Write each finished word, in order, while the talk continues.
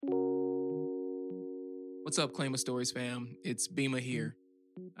What's up, Claim of Stories fam? It's Bima here.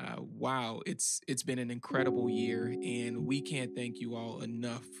 Wow, it's been an incredible year, and we can't thank you all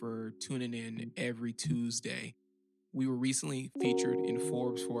enough for tuning in every Tuesday. We were recently featured in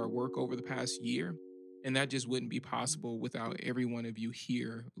Forbes for our work over the past year, and that just wouldn't be possible without every one of you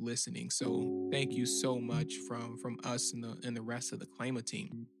here listening. So thank you so much from us and the rest of the Claima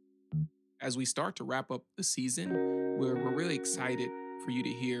team. As we start to wrap up the season, we're really excited for you to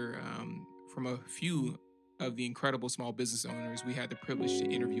hear from a few of the incredible small business owners we had the privilege to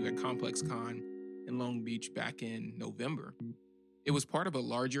interview at ComplexCon in Long Beach back in November. It was part of a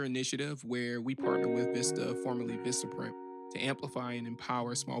larger initiative where we partnered with Vista, formerly Vistaprint, to amplify and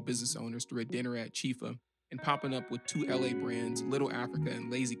empower small business owners through a dinner at Chifa and popping up with two LA brands, Little Africa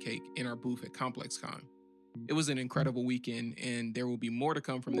and Lazy Cake, in our booth at ComplexCon. It was an incredible weekend, and there will be more to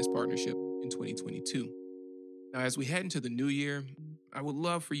come from this partnership in 2022. Now, as we head into the new year, I would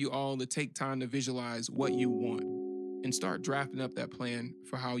love for you all to take time to visualize what you want and start drafting up that plan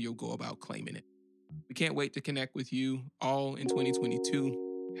for how you'll go about claiming it. We can't wait to connect with you all in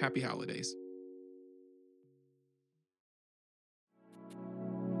 2022. Happy holidays.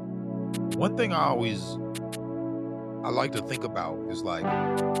 One thing I like to think about is like,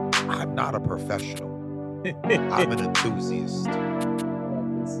 I'm not a professional. I'm an enthusiast,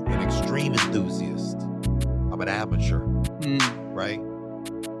 an extreme enthusiast. I'm an amateur, right?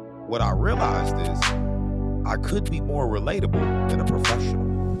 What I realized is I could be more relatable than a professional.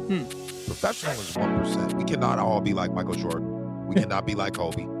 Professional is 1%. We cannot all be like Michael Jordan. We cannot be like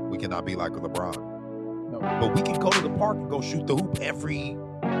Kobe. We cannot be like LeBron. No. But we can go to the park and go shoot the hoop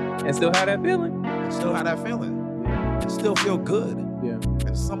and still have that feeling. And still feel good. Yeah.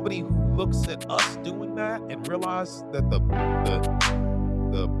 And somebody who looks at us doing that and realize that the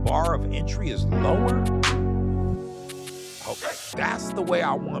bar of entry is lower. Okay, that's the way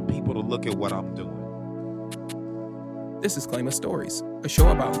I want people to look at what I'm doing. This is Claim of Stories, a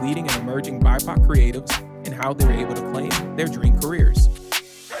show about leading and emerging BIPOC creatives and how they're able to claim their dream careers.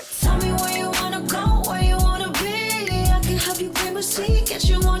 Tell me where you wanna go, where you wanna be. I can help you claim a seat, get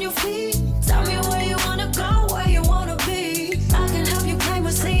you on your feet. Tell me where you wanna go, where you wanna be. I can help you claim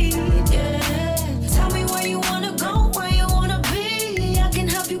a seat, yeah. Tell me where you wanna go, where you wanna be. I can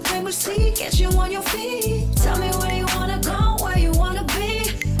help you claim a seat, get you on your feet. Tell me where you wanna go, where you wanna be.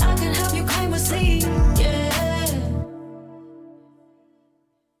 I can help you claim a seat, yeah.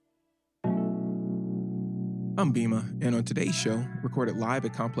 I'm Bima, and on today's show, recorded live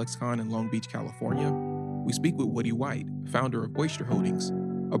at ComplexCon in Long Beach, California, we speak with Woody White, founder of Oyster Holdings,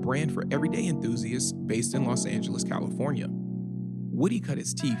 a brand for everyday enthusiasts based in Los Angeles, California. Woody cut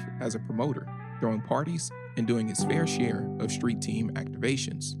his teeth as a promoter, throwing parties and doing his fair share of street team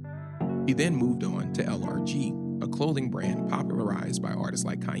activations. He then moved on to LRG, a clothing brand popularized by artists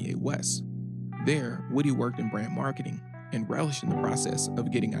like Kanye West. There, Woody worked in brand marketing and relished in the process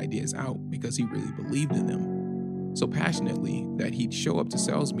of getting ideas out because he really believed in them. So passionately that he'd show up to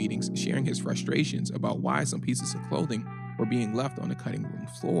sales meetings sharing his frustrations about why some pieces of clothing were being left on the cutting room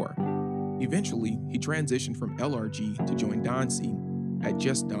floor. Eventually, he transitioned from LRG to join Don C at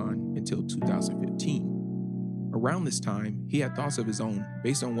Just Don until 2015. Around this time, he had thoughts of his own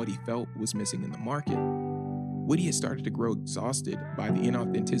based on what he felt was missing in the market. Woody had started to grow exhausted by the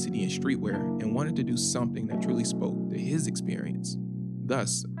inauthenticity in streetwear and wanted to do something that truly spoke to his experience.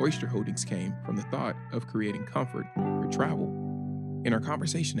 Thus, Oyster Holdings came from the thought of creating comfort for travel. In our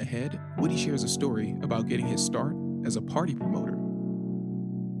conversation ahead, Woody shares a story about getting his start as a party promoter.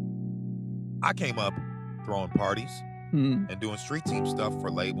 I came up throwing parties and doing street team stuff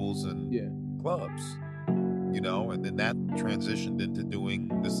for labels and clubs, and then that transitioned into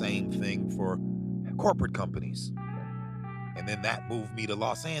doing the same thing for corporate companies. And then that moved me to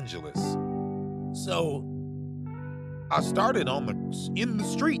Los Angeles. So I started in the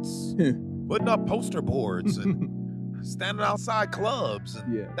streets, putting up poster boards and standing outside clubs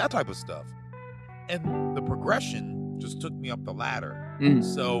and that type of stuff. And the progression just took me up the ladder.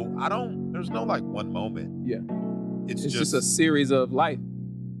 So there's no like one moment. Yeah. It's just a series of life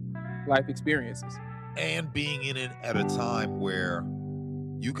experiences. And being in it at a time where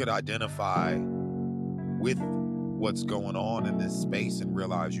you could identify with what's going on in this space and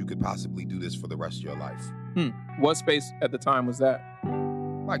realize you could possibly do this for the rest of your life. What space at the time was that?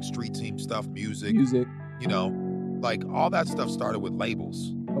 Like street team stuff, music. Like all that stuff started with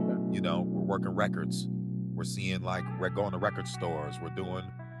labels. Okay. We're working records. We're seeing we're going to record stores. We're doing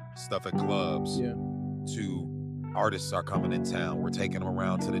stuff at clubs. Yeah. To artists are coming in town. We're taking them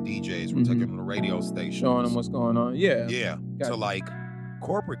around to the DJs. We're taking them to radio stations. Showing them what's going on. Yeah. Yeah. Gotcha. To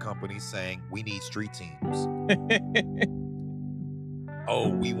corporate companies saying, we need street teams. oh,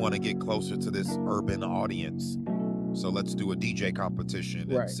 we want to get closer to this urban audience. So let's do a DJ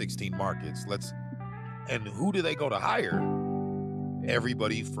competition in 16 markets. And who do they go to hire?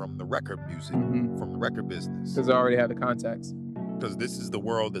 Everybody from the record music, from the record business. Because they already have the contacts. Because this is the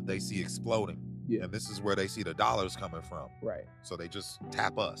world that they see exploding. Yeah. And this is where they see the dollars coming from. Right. So they just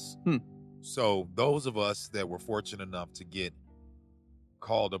tap us. So those of us that were fortunate enough to get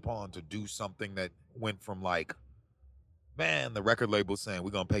called upon to do something that went from like, man, the record label saying, we're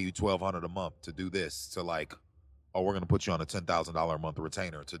going to pay you $1,200 a month to do this, to like, oh, we're going to put you on a $10,000 a month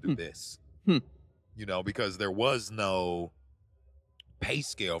retainer to do this. You know, because there was no pay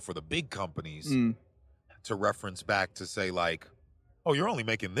scale for the big companies to reference back to say like, oh, you're only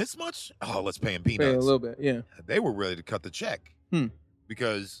making this much? Oh, let's pay him peanuts. Pay a little bit, yeah. They were ready to cut the check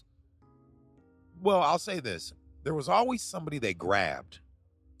because, well, I'll say this. There was always somebody they grabbed.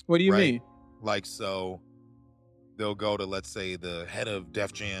 What do you mean? Like, so they'll go to, let's say, the head of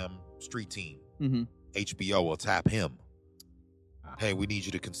Def Jam street team. HBO will tap him. Hey, we need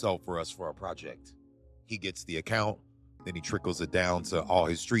you to consult for us for our project. He gets the account. Then he trickles it down to all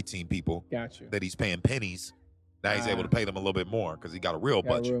his street team people. Gotcha. That he's paying pennies. Now he's able to pay them a little bit more because he got a real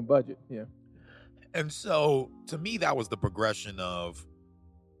budget. A real budget, yeah. And so, to me, that was the progression of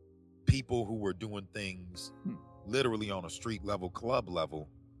people who were doing things literally on a street level, club level,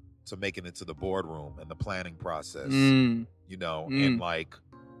 to making it to the boardroom and the planning process. You know, and like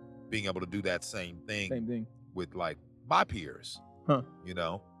being able to do that same thing with like my peers. You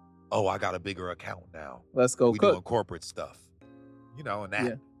know, oh, I got a bigger account now. Let's go. We doing corporate stuff. You know, and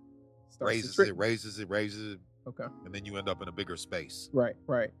that raises it. Okay. And then you end up in a bigger space. Right.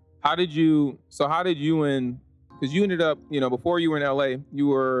 How did you because you ended up, you know, before you were in LA,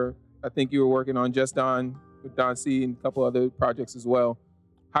 I think you were working on Just Don with Don C and a couple other projects as well.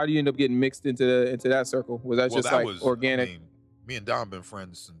 How do you end up getting mixed into that circle? Was that was organic? I mean, me and Don been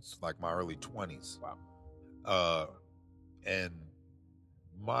friends since like my early 20s. Wow. And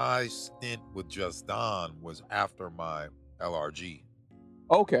my stint with Just Don was after my LRG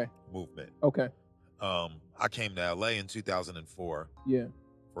movement. Okay. I came to LA in 2004. Yeah.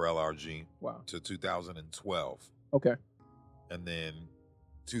 For LRG. Wow. To 2012. Okay. And then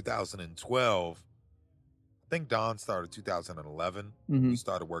 2012, I think Don started 2011. We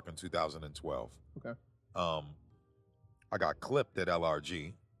started working 2012. Okay. I got clipped at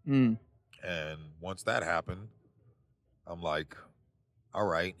LRG. And once that happened, I'm like, all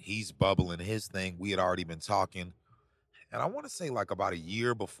right, he's bubbling his thing. We had already been talking. And I want to say like about a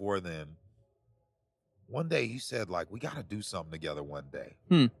year before then, one day he said like, we got to do something together one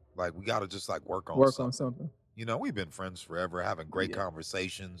day. Like we got to just like work on something. You know, we've been friends forever, having great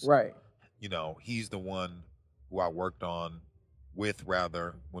conversations. Right. You know, he's the one who I worked on with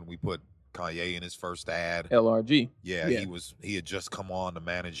rather when we put Kanye in his first ad. LRG. Yeah. He had just come on to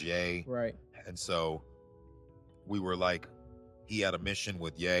manage Ye. Right. And so we were like, he had a mission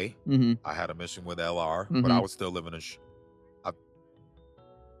with Ye. I had a mission with LR, but I was still living in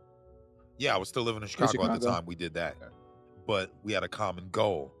I was still living in Chicago at the time we did that. Okay. But we had a common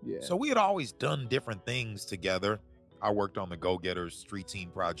goal. Yeah. So we had always done different things together. I worked on the Go Getters Street Team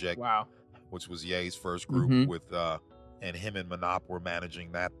project. Wow. Which was Ye's first group with and him and Monop were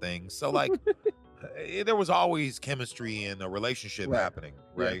managing that thing. So like there was always chemistry and a relationship happening,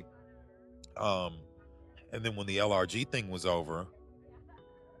 right? Yeah. And then when the LRG thing was over,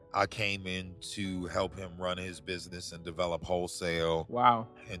 I came in to help him run his business and develop wholesale. Wow.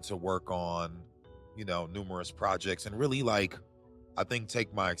 And to work on, you know, numerous projects and really like, I think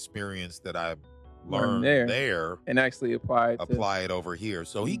take my experience that I learned there and actually apply it over here.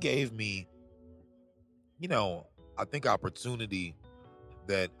 So he gave me, you know, I think opportunity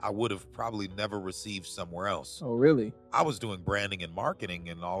that I would have probably never received somewhere else. Oh, really? I was doing branding and marketing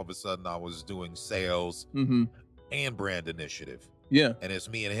and all of a sudden I was doing sales and brand initiative. Yeah. And it's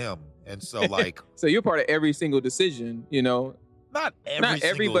me and him. And so like so you're part of every single decision, you know. Not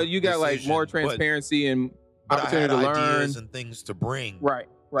every but you got like more transparency and opportunity to learn ideas and things to bring. Right.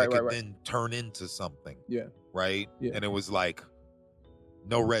 Then turn into something. Yeah. Right? Yeah. And it was like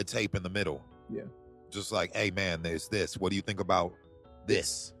no red tape in the middle. Yeah. Just like, hey man, there's this. What do you think about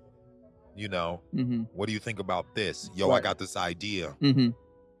this? You know? What do you think about this? Yo, I got this idea.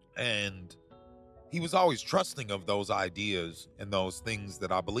 And he was always trusting of those ideas and those things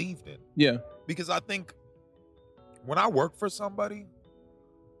that I believed in. Yeah. Because I think when I work for somebody,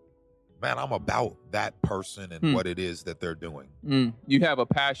 man, I'm about that person and what it is that they're doing. You have a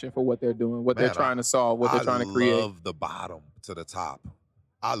passion for what they're doing, what they're trying to solve, what they're trying to create. I love the bottom to the top.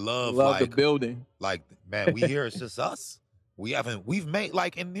 I love like, the building. Like, man, we here, it's just us. We've made,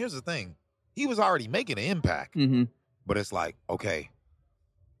 like, and here's the thing. He was already making an impact. But it's like, okay,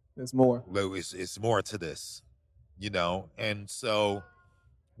 There's more. It's more to this, And so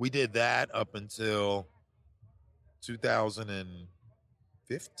we did that up until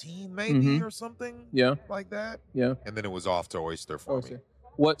 2015, maybe, or something. Yeah. Like that. Yeah. And then it was off to Oyster for me.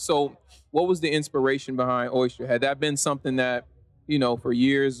 What was the inspiration behind Oyster? Had that been something that, for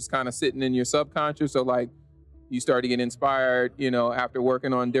years was kind of sitting in your subconscious, or like you started to get inspired, after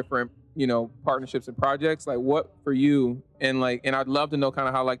working on different, partnerships and projects? Like, what for you? And I'd love to know kind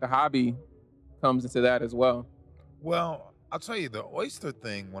of how like the hobby comes into that as well. Well, I'll tell you, the Oyster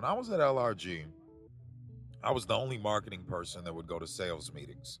thing, when I was at LRG, I was the only marketing person that would go to sales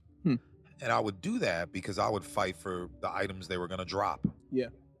meetings. And I would do that because I would fight for the items they were going to drop. Yeah.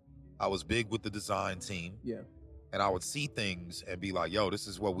 I was big with the design team. Yeah. And I would see things and be like, yo, this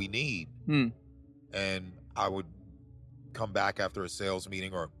is what we need. And I would come back after a sales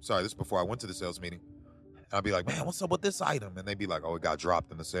meeting, this is before I went to the sales meeting. And I'd be like, man, what's up with this item? And they'd be like, oh, it got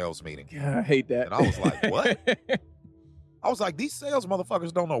dropped in the sales meeting. Yeah, I hate that. And I was like, what? I was like, these sales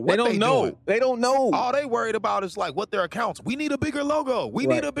motherfuckers don't know what they don't know. doing. They don't know. All they worried about is like what their accounts. We need a bigger logo. We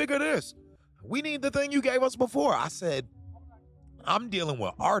need a bigger this. We need the thing you gave us before. I said, I'm dealing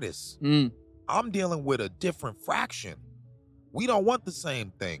with artists. I'm dealing with a different fraction. We don't want the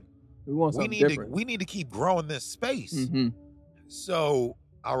same thing. We want something different. We need to keep growing this space. So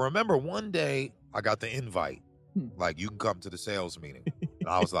I remember one day I got the invite. Like, you can come to the sales meeting. And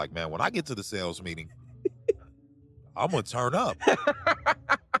I was like, man, when I get to the sales meeting, I'm going to turn up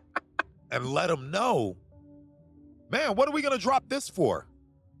and let them know, man, what are we going to drop this for?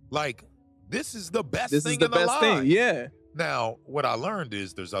 Like, this is the best thing in the line. Yeah. Now, what I learned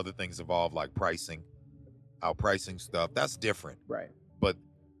is there's other things involved, like pricing, outpricing stuff. That's different. Right. But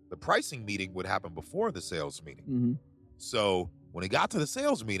the pricing meeting would happen before the sales meeting. So when it got to the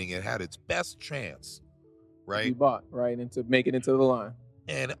sales meeting, it had its best chance, right? You bought, right, and to make it into the line.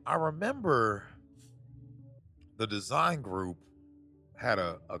 And I remember the design group had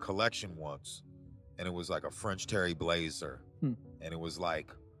a collection once, and it was like a French Terry blazer. And it was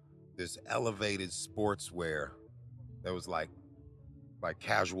like this elevated sportswear that was like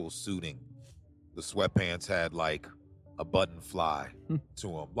casual suiting. The sweatpants had like a button fly to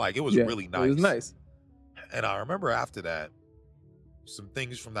them. Like, it was really nice. It was nice. And I remember after that, some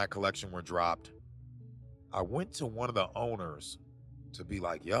things from that collection were dropped. I went to one of the owners to be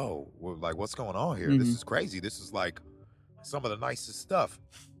like, yo, like, what's going on here? This is crazy. This is like some of the nicest stuff.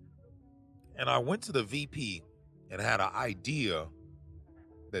 And I went to the VP and had an idea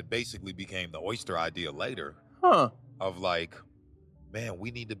that basically became the Oyster idea later. Of like, man, we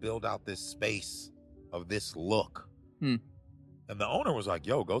need to build out this space of this look. And the owner was like,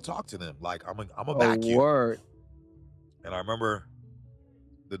 yo, go talk to them. Like, I'm a back you. Word. And I remember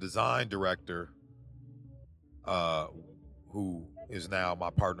the design director, who is now my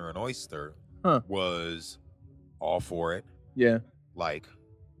partner in Oyster, was all for it. Yeah. Like,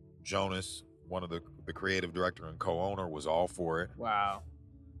 Jonas, one of the creative director and co-owner, was all for it. Wow.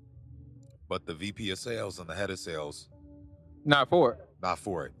 But the VP of sales and the head of sales, not for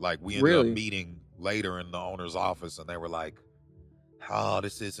it. Like, we ended up meeting later in the owner's office, and they were like, oh,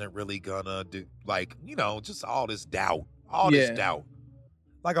 this isn't really gonna do, like, just all this doubt. This doubt.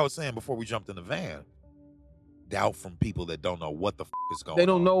 Like I was saying before we jumped in the van, doubt from people that don't know what the is going on. They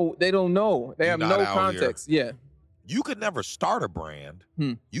don't know. They have no context. Yeah. You could never start a brand.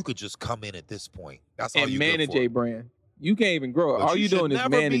 You could just come in at this point. That's all you manage a brand. You can't even grow it. All you're doing is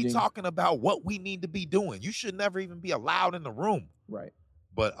managing. You should never be talking about what we need to be doing. You should never even be allowed in the room. Right.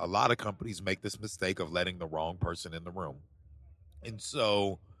 But a lot of companies make this mistake of letting the wrong person in the room. And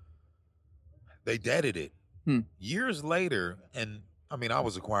so they deaded it. Years later, and I mean, I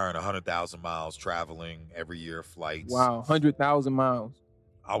was acquiring 100,000 miles, traveling every year, flights. Wow, 100,000 miles.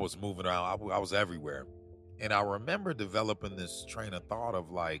 I was moving around. I was everywhere. And I remember developing this train of thought of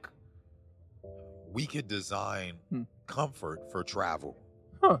like, we could design comfort for travel.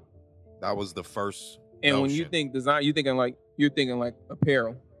 That was the first notion. When you think design, you're thinking like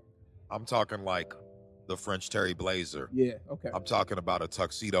apparel. I'm talking like the French Terry blazer. Yeah, okay. I'm talking about a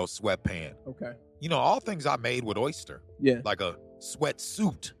tuxedo sweatpant. Okay. All things I made with Oyster. Yeah. Like a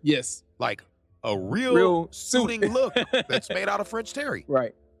sweatsuit. Yes. Like a real suiting look that's made out of French Terry.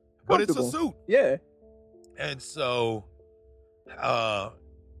 Right. But it's a suit. Yeah. And so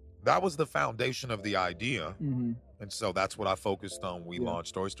that was the foundation of the idea. And so that's what I focused on. We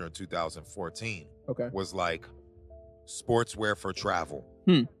launched Oyster in 2014. Okay. Was like sportswear for travel.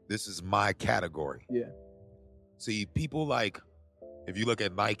 This is my category. Yeah. See, people like, if you look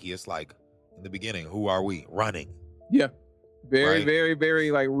at Nike, it's like, in the beginning, who are we? Running. Yeah. Very, very, very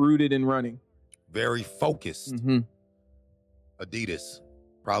like rooted in running. Very focused. Adidas.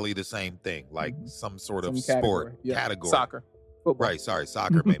 Probably the same thing, like some sort of Some sport Yeah. category. Soccer. Football. Right, sorry,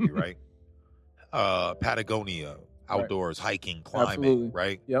 soccer maybe, right? Patagonia, outdoors, hiking, climbing, Absolutely.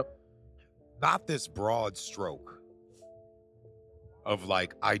 right? Yep. Not this broad stroke of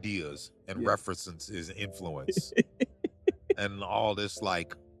like ideas and references, influence, and all this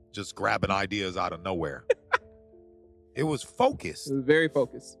like just grabbing ideas out of nowhere. It was focused. It was very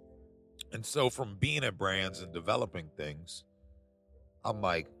focused. And so from being at brands and developing things, I'm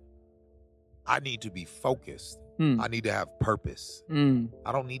like, I need to be focused. I need to have purpose.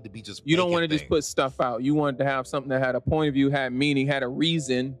 I don't need to be just. You don't want to things. just put stuff out. You want to have something that had a point of view, had meaning, had a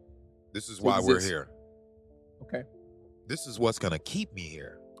reason. This is why we're here. Okay. This is what's going to keep me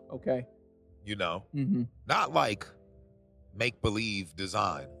here. Okay. You know, not like make believe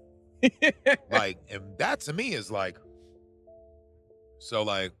design. Like, and that to me is like, so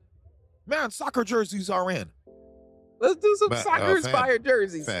like, man, soccer jerseys are in. Let's do some soccer-inspired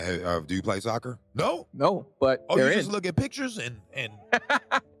jerseys. Do you play soccer? No, but you in. just look at pictures and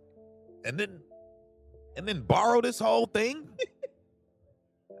and then borrow this whole thing.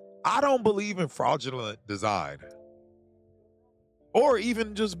 I don't believe in fraudulent design, or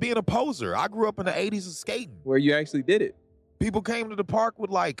even just being a poser. I grew up in the '80s of skating, where you actually did it. People came to the park with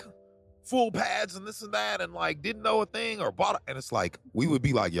like full pads and this and that, and like didn't know a thing or bought it, and it's like we would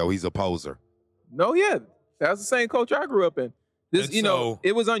be like, "Yo, he's a poser." No, yeah. That's the same culture I grew up in. This, And you know,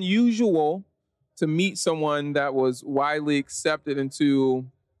 it was unusual to meet someone that was widely accepted into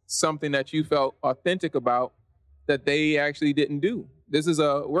something that you felt authentic about that they actually didn't do.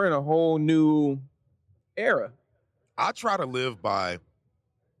 We're in a whole new era. I try to live by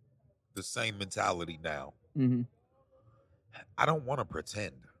the same mentality now. I don't want to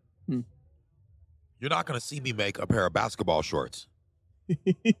pretend. You're not going to see me make a pair of basketball shorts.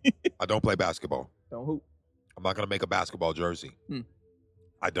 I don't play basketball. Don't hoop. I'm not going to make a basketball jersey.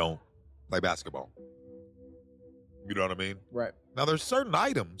 I don't play basketball. You know what I mean? Right. Now, there's certain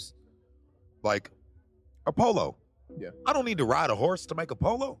items, like a polo. Yeah. I don't need to ride a horse to make a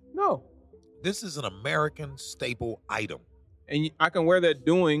polo. No. This is an American staple item. And I can wear that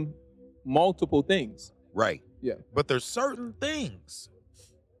doing multiple things. Right. Yeah. But there's certain things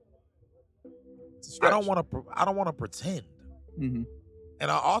I don't want to pretend. And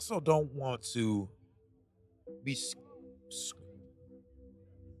I also don't want to be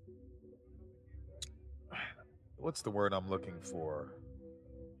what's the word I'm looking for?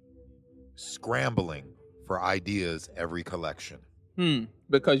 Scrambling for ideas every collection.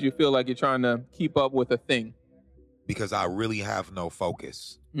 Because you feel like you're trying to keep up with a thing. Because I really have no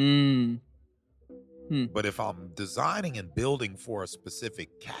focus. But if I'm designing and building for a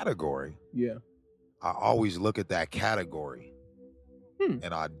specific category, I always look at that category.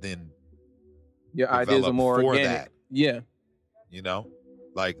 And I then your ideas are more organic. That. Yeah. You know?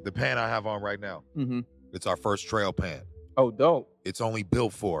 Like the pant I have on right now. It's our first trail pant. Oh, dope. It's only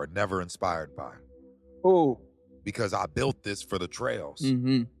built for, never inspired by. Oh. Because I built this for the trails.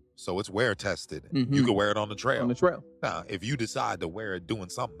 So it's wear tested. You can wear it on the trail. On the trail. Now, if you decide to wear it doing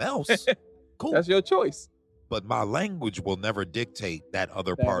something else, cool. That's your choice. But my language will never dictate that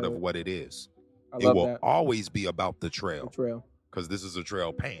other part of what it is. It will always be about the trail. The trail. Because this is a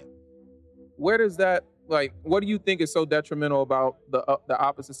trail pant. Where does that, like, what do you think is so detrimental about the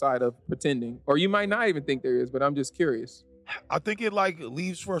opposite side of pretending? Or you might not even think there is, but I'm just curious. I think it like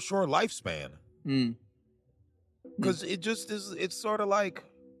leaves for a short lifespan. Because it just is, it's sort of like,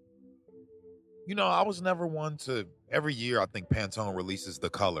 you know, I was never one to, every year I think Pantone releases the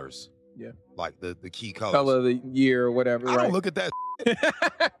colors. Yeah. Like the key colors. Color of the year or whatever. I don't look at that.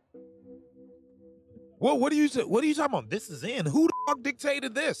 Well, what are you talking about? This is in. Who the fuck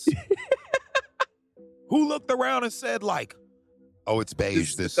dictated this? Who looked around and said like, oh, it's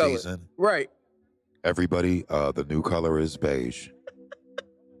beige this season. Right. Everybody, the new color is beige.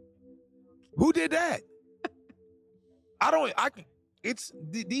 Who did that?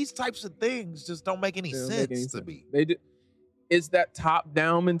 These types of things just don't make any sense to me. They do. It's that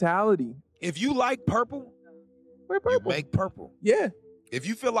top-down mentality. If you like purple, wear purple. You make purple. Yeah. If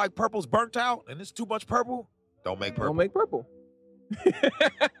you feel like purple's burnt out and it's too much purple, don't make purple. Don't make purple.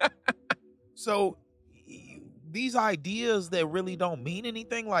 So these ideas that really don't mean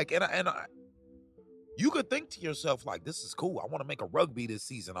anything, like, and you could think to yourself like, this is cool. I want to make a rugby this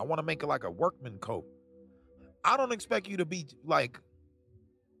season. I want to make it like a workman coat. I don't expect you to be like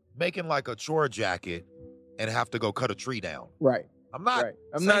making like a chore jacket and have to go cut a tree down. Right. I'm not. Right.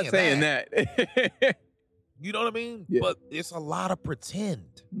 I'm not saying that. You know what I mean? Yeah. But it's a lot of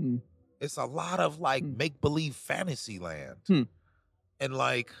pretend. It's a lot of like make-believe fantasy land. And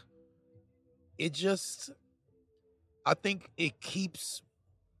like, it just, I think it keeps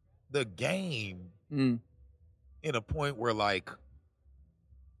the game in a point where, like,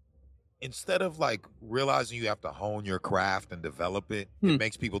 instead of like realizing you have to hone your craft and develop it, it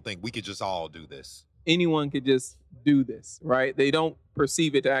makes people think we could just all do this. Anyone could just do this, right? They don't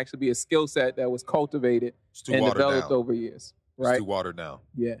perceive it to actually be a skill set that was cultivated and developed over years, right? It's too watered down.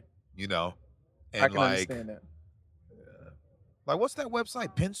 Yeah. You know? And I can understand that. Like, what's that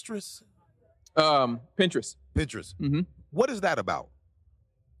website? Pinterest? Pinterest. Pinterest. Mm-hmm. What is that about?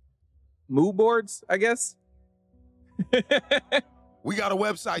 Mood boards, I guess. We got a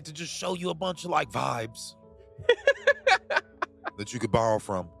website to just show you a bunch of like vibes that you could borrow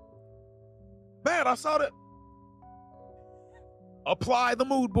from. Man, I saw that. Apply the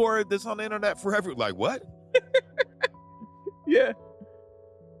mood board that's on the internet for everyone. Like, what? Yeah.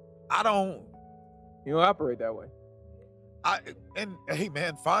 I don't. You don't operate that way. And hey,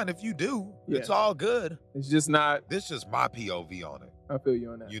 man, fine if you do. Yeah. It's all good. It's just not. This is just my POV on it. I feel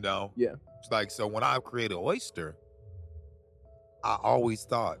you on that. You know? Yeah. It's like, so when I created Oyster, I always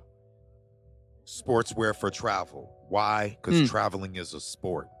thought sportswear for travel. Why? Because traveling is a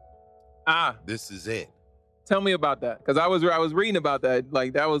sport. This is it. Tell me about that, because I was reading about that.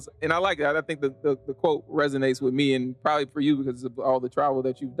 Like, that was, and I like that. I think the quote resonates with me and probably for you because of all the travel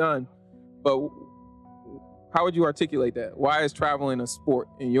that you've done. But how would you articulate that? Why is traveling a sport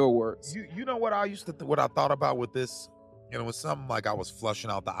in your words? You know what I used to what I thought about with this? And it was something like I was flushing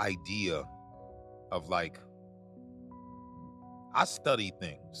out the idea of like, I study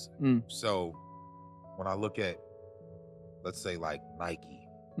things. So when I look at, let's say like Nike,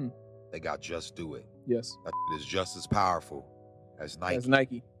 they got Just Do It. Yes. That is just as powerful as Nike. As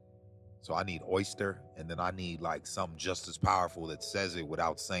Nike. So I need Oyster, and then I need like something just as powerful that says it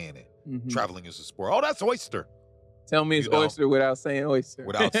without saying it. Traveling is a sport. Oh, that's Oyster. Tell me it's Oyster without saying Oyster.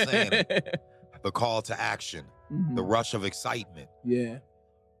 Without saying it. The call to action, the rush of excitement. Yeah.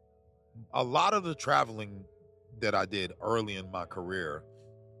 A lot of the traveling that I did early in my career,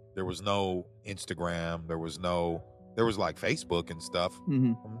 there was no Instagram. There was like Facebook and stuff.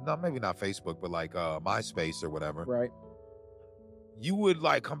 Maybe not Facebook, but like MySpace or whatever. Right. You would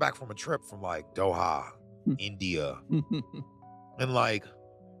like come back from a trip from like Doha, India. And like,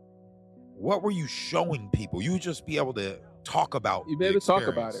 what were you showing people? You would just be able to talk about You'd be able to talk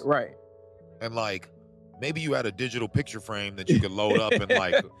about it, right. And like, maybe you had a digital picture frame that you could load up and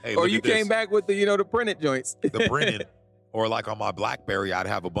like, hey, or you came back with the printed joints. The printed. Or like on my BlackBerry, I'd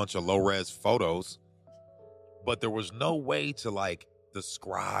have a bunch of low-res photos. But there was no way to like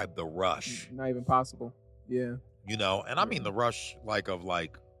describe the rush. Not even possible. Yeah. You know, and I mean the rush like of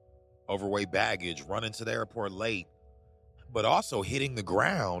like overweight baggage, running to the airport late, but also hitting the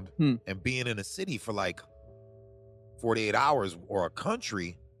ground and being in a city for like 48 hours or a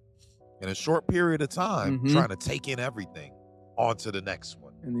country in a short period of time, trying to take in everything. On to the next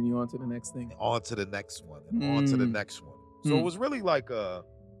one. And then you on to the next thing. On to the next one. And on to the next one. So it was really like a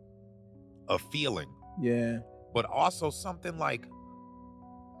feeling. Yeah. But also something like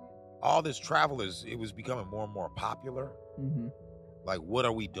all this travel it was becoming more and more popular. Like, what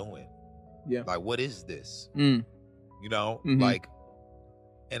are we doing? Yeah. Like, what is this? You know, like,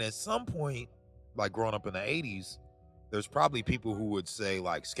 and at some point, like growing up in the 80s, there's probably people who would say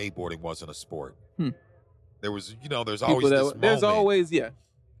like skateboarding wasn't a sport. There was, there's always this moment. There's always,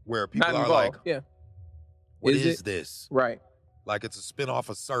 where people are like, what is this? Right. Like it's a spin-off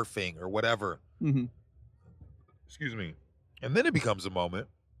of surfing or whatever. Excuse me. And then it becomes a moment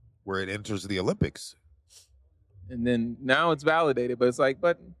where it enters the Olympics. And then now it's validated, but it's like,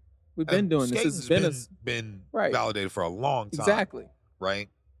 but we've been doing this. It's been validated for a long time. Exactly. Right?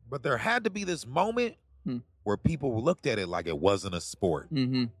 But there had to be this moment where people looked at it like it wasn't a sport.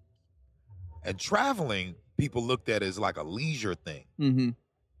 And traveling, people looked at it as like a leisure thing.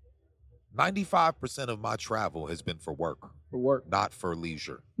 95% of my travel has been for work. For work. Not for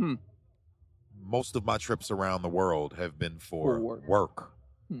leisure. Most of my trips around the world have been for work.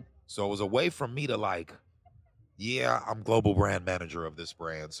 So it was a way for me to like, I'm global brand manager of this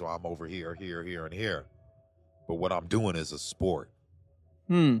brand, so I'm over here, here, and here. But what I'm doing is a sport.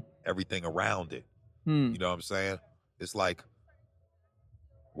 Everything around it. You know what I'm saying? It's like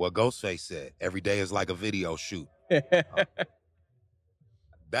what Ghostface said. Every day is like a video shoot.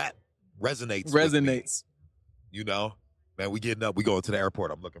 That resonates with me. You know? Man, we getting up. We going to the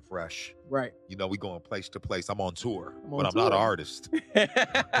airport. I'm looking fresh. Right. We going place to place. I'm on tour, but I'm not an artist.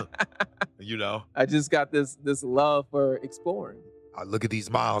 You know? I just got this love for exploring. I look at these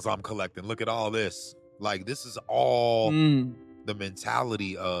miles I'm collecting. Look at all this. Like, this is all the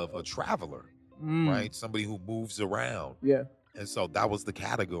mentality of a traveler, right? Somebody who moves around. Yeah. And so that was the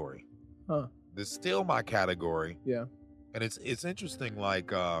category. Huh. It's still my category. Yeah. And it's interesting,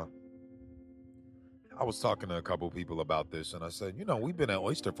 like, I was talking to a couple of people about this, and I said, we've been at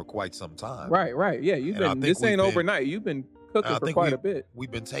Oyster for quite some time. Right. Yeah, this ain't overnight. You've been cooking for quite a bit.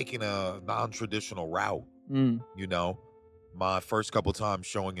 We've been taking a non-traditional route. Mm. My first couple times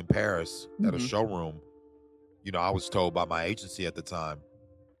showing in Paris at a showroom, I was told by my agency at the time,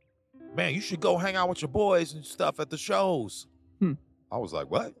 man, you should go hang out with your boys and stuff at the shows. I was like,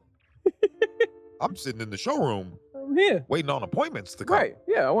 what? I'm sitting in the showroom waiting on appointments to come. Right.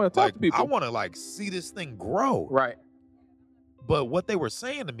 Yeah, I want to talk to people. I want to see this thing grow. Right. But what they were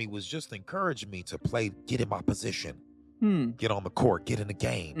saying to me was just encouraging me to get in my position. Get on the court, get in the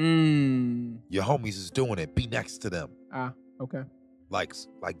game. Your homies is doing it. Be next to them. Okay. Like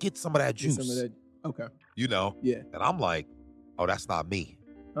get some of that juice. Okay. Yeah. And I'm like, oh, that's not me.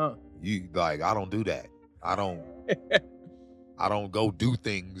 Huh. I don't do that. I don't go do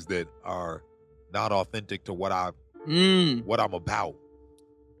things that are not authentic to what I'm about.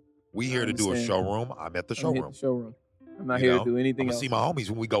 We here to do a showroom. I'm at the showroom. I'm not here to do anything else. I'm gonna see my homies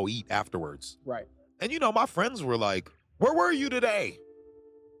when we go eat afterwards. Right. And my friends were like, where were you today?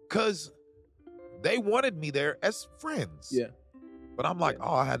 Because they wanted me there as friends. Yeah. But I'm like,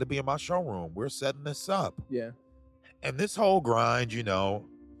 I had to be in my showroom. We're setting this up. Yeah. And this whole grind,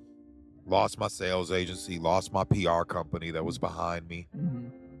 lost my sales agency, lost my PR company that was behind me.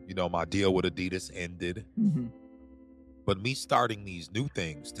 My deal with Adidas ended. But me starting these new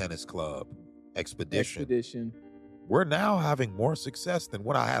things, Tennis Club, Expedition, we're now having more success than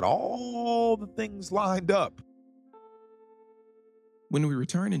when I had all the things lined up. When we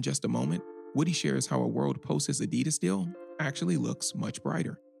return in just a moment, Woody shares how a world post his Adidas deal actually looks much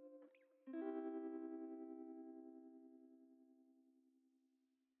brighter.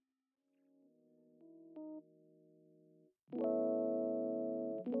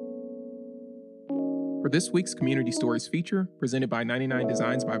 For this week's Community Stories feature, presented by 99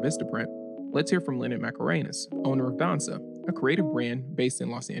 Designs by Vistaprint, let's hear from Leonard Macarenas, owner of Danza, a creative brand based in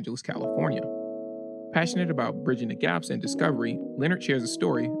Los Angeles, California. Passionate about bridging the gaps and discovery, Leonard shares a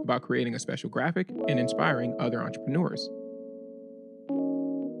story about creating a special graphic and inspiring other entrepreneurs.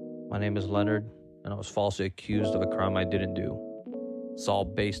 My name is Leonard, and I was falsely accused of a crime I didn't do. It's all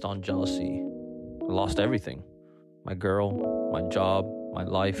based on jealousy. I lost everything. My girl, my job, my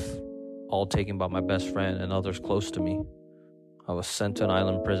life, all taken by my best friend and others close to me. I was sent to an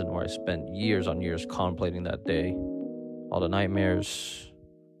island prison where I spent years on years contemplating that day. All the nightmares,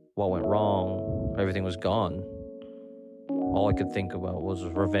 what went wrong, everything was gone. All I could think about was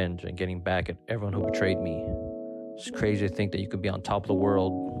revenge and getting back at everyone who betrayed me. It's crazy to think that you could be on top of the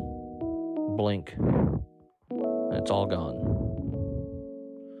world, blink, and it's all gone.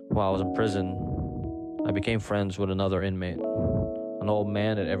 While I was in prison, I became friends with another inmate, an old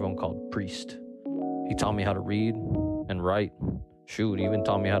man that everyone called Priest. He taught me how to read and write. Shoot, he even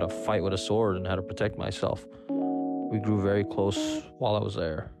taught me how to fight with a sword and how to protect myself. We grew very close while I was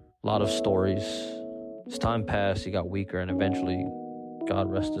there. A lot of stories. As time passed, he got weaker, and eventually,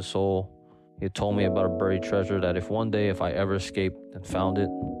 God rest his soul, he had told me about a buried treasure that if one day if I ever escaped and found it,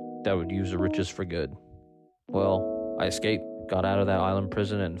 that would use the riches for good. Well, I escaped, got out of that island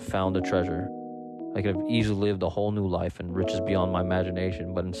prison, and found the treasure. I could have easily lived a whole new life and riches beyond my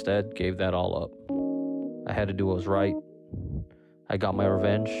imagination, but instead gave that all up. I had to do what was right. I got my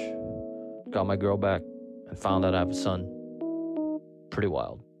revenge, got my girl back, and found out I have a son. Pretty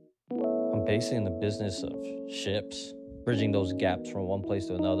wild. I'm basically in the business of ships, bridging those gaps from one place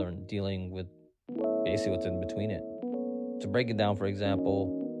to another and dealing with basically what's in between it. To break it down, for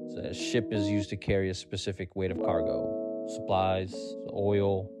example, a ship is used to carry a specific weight of cargo. Supplies,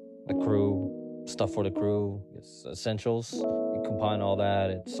 oil, the crew, stuff for the crew, it's essentials. You combine all that,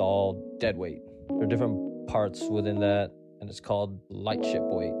 it's all dead weight. There are different parts within that, and it's called light ship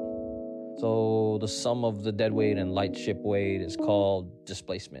weight. So the sum of the dead weight and light ship weight is called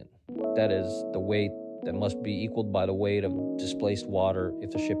displacement. That is the weight that must be equaled by the weight of displaced water if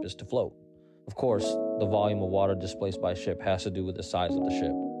the ship is to float. Of course, the volume of water displaced by a ship has to do with the size of the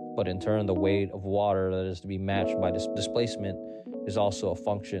ship. But in turn, the weight of water that is to be matched by this displacement is also a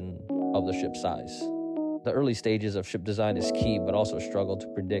function of the ship's size. The early stages of ship design is key, but also a struggle to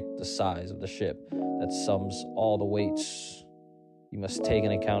predict the size of the ship that sums all the weights. You must take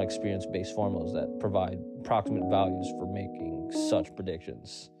into account experience-based formulas that provide approximate values for making such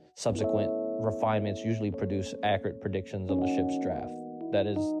predictions. Subsequent refinements usually produce accurate predictions of the ship's draft. That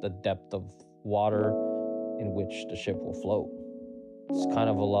is the depth of water in which the ship will float. It's kind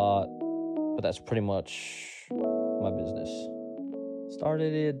of a lot, but that's pretty much my business.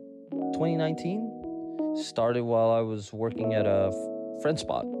 Started in 2019. Started while I was working at a friend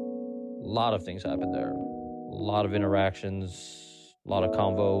spot. A lot of things happened there. A lot of interactions, a lot of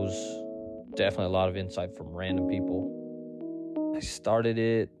convos. definitely a lot of insight from random people. I started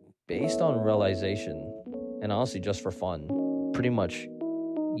it based on realization and honestly just for fun. Pretty much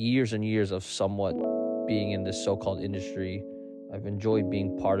years and years of somewhat being in this so-called industry, I've enjoyed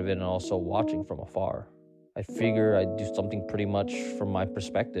being part of it and also watching from afar. I figure I'd do something pretty much from my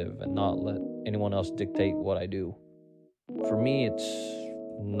perspective and not let anyone else dictate what I do. For me, it's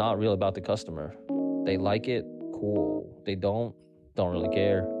not really about the customer. They like it, cool. They don't really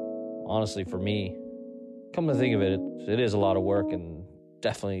care. Honestly, for me, come to think of it, it is a lot of work and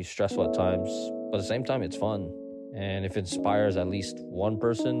definitely stressful at times, but at the same time, it's fun. And if it inspires at least one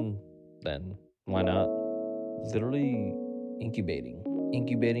person, then why not? Literally incubating,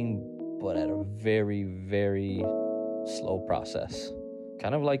 but at a very, very slow process.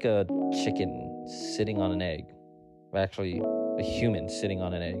 Kind of like a chicken sitting on an egg. Actually, a human sitting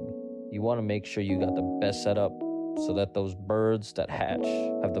on an egg. You want to make sure you got the best setup so that those birds that hatch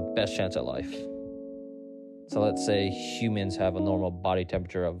have the best chance at life. So let's say humans have a normal body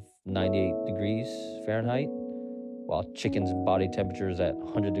temperature of 98 degrees Fahrenheit, while chickens' body temperature is at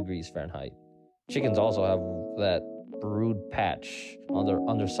 100 degrees Fahrenheit. Chickens also have that brood patch on their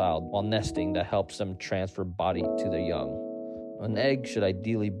underside while nesting that helps them transfer body to their young. An egg should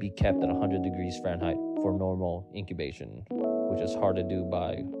ideally be kept at 100 degrees Fahrenheit for normal incubation, which is hard to do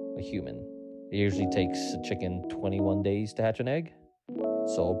by a human. It usually takes a chicken 21 days to hatch an egg,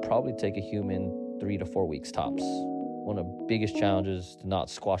 so it'll probably take a human 3 to 4 weeks tops. One of the biggest challenges is to not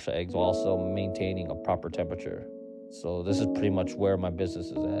squash the eggs while also maintaining a proper temperature. So this is pretty much where my business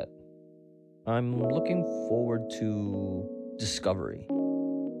is at. I'm looking forward to discovery.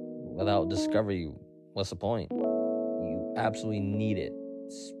 Without discovery, what's the point? You absolutely need it.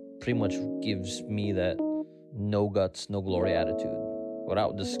 It's pretty much gives me that no guts, no glory attitude.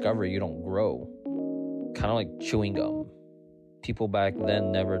 Without discovery, you don't grow. Kind of like chewing gum. People back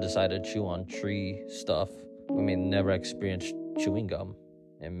then never decided to chew on tree stuff. We may never experience chewing gum.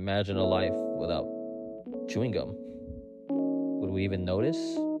 Imagine a life without chewing gum. Would we even notice?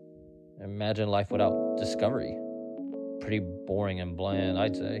 Imagine life without discovery. Pretty boring and bland,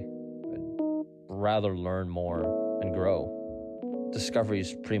 I'd say. I'd rather learn more and grow. Discovery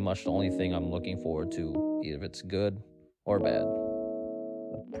is pretty much the only thing I'm looking forward to, either if it's good or bad.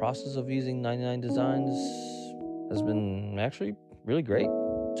 The process of using 99 Designs has been actually really great.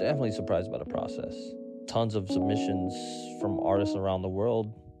 Definitely surprised by the process. Tons of submissions from artists around the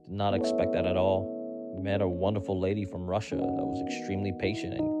world. Did not expect that at all. Met a wonderful lady from Russia that was extremely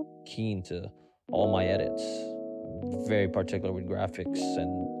patient and keen to all my edits. I'm very particular with graphics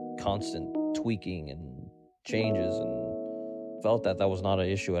and constant tweaking and changes, and felt that was not an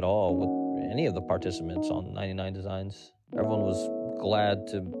issue at all with any of the participants on 99 Designs. Everyone was glad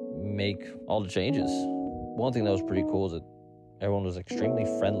to make all the changes. One thing that was pretty cool is that everyone was extremely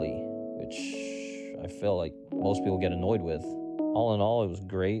friendly, which I feel like most people get annoyed with. All in all, it was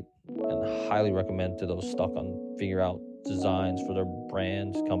great and highly recommend to those stuck on figure out designs for their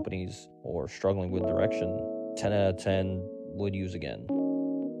brands, companies, or struggling with direction. 10 out of 10 would use again.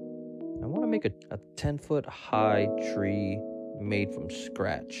 I want to make a 10-foot high tree made from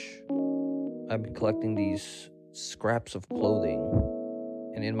scratch. I've been collecting these scraps of clothing,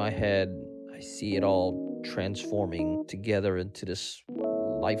 and in my head, I see it all transforming together into this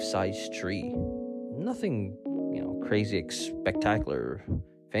life-size tree. Nothing, crazy, spectacular.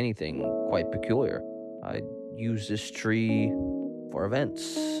 If anything, quite peculiar. I use this tree for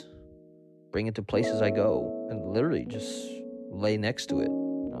events, bring it to places I go, and literally just lay next to it.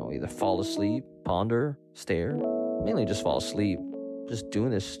 Either fall asleep, ponder, stare, mainly just fall asleep. Just doing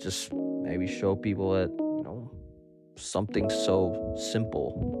this, just maybe show people that, something so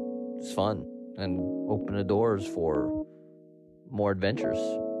simple is fun and open the doors for more adventures.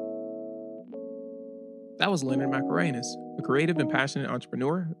 That was Leonard Macarenas, a creative and passionate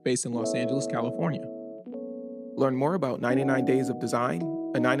entrepreneur based in Los Angeles, California. Learn more about 99 Days of Design,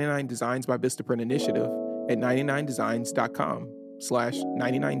 a 99 Designs by Vistaprint initiative at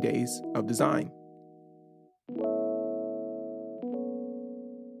 99designs.com/99 days of design.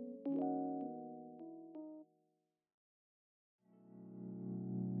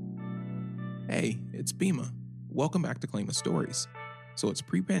 Hey, it's Bima. Welcome back to Claiming Stories. So it's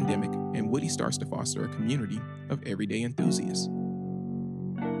pre-pandemic, and Woody starts to foster a community of everyday enthusiasts.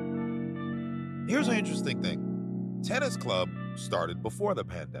 Here's an interesting thing. Tennis Club started before the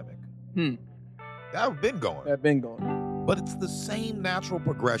pandemic. That been going. But it's the same natural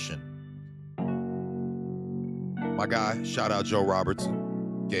progression. My guy, shout out Joe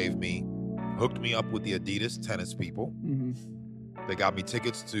Robertson, hooked me up with the Adidas tennis people. Mm-hmm. They got me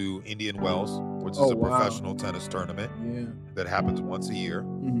tickets to Indian Wells, which is a professional tennis tournament that happens once a year.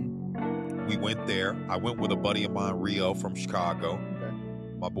 Mm-hmm. we went there. I went with a buddy of mine, Rio from Chicago,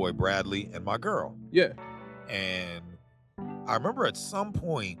 my boy Bradley, and my girl. Yeah. And I remember at some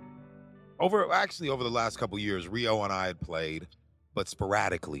point, over the last couple of years, Rio and I had played, but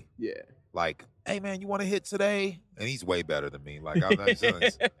sporadically. Yeah. Like, hey man, you want to hit today? And he's way better than me. Like,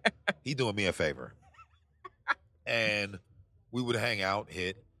 he doing me a favor. And we would hang out,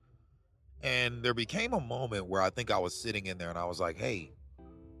 hit. And there became a moment where I think I was sitting in there and I was like, hey,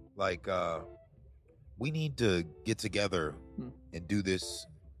 like, we need to get together and do this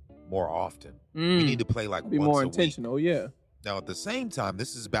more often. We need to play like be once more a intentional. week. Yeah. Now, at the same time,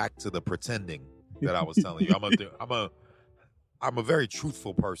 this is back to the pretending that I was telling you. I'm a very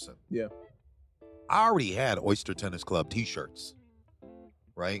truthful person. Yeah. I already had Oyster Tennis Club T-shirts,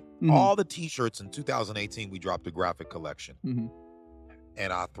 right? Mm-hmm. All the T-shirts in 2018, we dropped a graphic collection. Mm-hmm.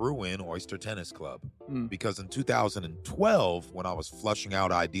 And I threw in Oyster Tennis Club because in 2012, when I was flushing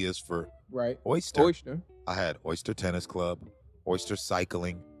out ideas for Oyster, I had Oyster Tennis Club, Oyster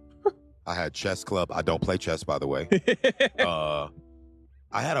Cycling. I had Chess Club. I don't play chess, by the way. I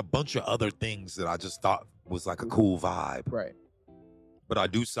had a bunch of other things that I just thought was like a cool vibe. Right. But I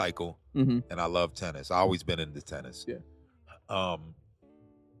do cycle, and I love tennis. I always been into tennis. Yeah.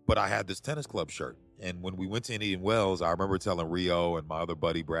 But I had this tennis club shirt. And when we went to Indian Wells, I remember telling Rio and my other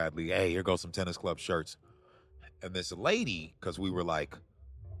buddy Bradley, hey, here goes some tennis club shirts. And this lady, because we were like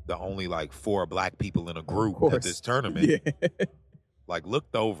the only like 4 black people in a group at this tournament, like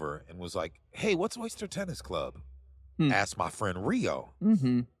looked over and was like, hey, what's Oyster Tennis Club? Asked my friend Rio.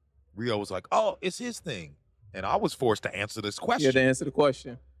 Rio was like, oh, it's his thing. And I was forced to answer this question. Yeah, to answer the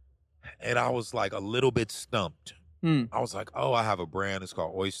question. And I was like a little bit stumped. I was like, oh, I have a brand. It's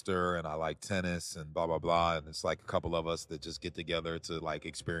called Oyster, and I like tennis and blah, blah, blah. And it's like a couple of us that just get together to like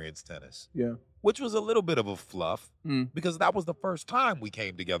experience tennis. Yeah. Which was a little bit of a fluff because that was the first time we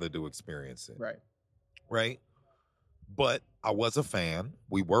came together to experience it. Right. Right. But I was a fan.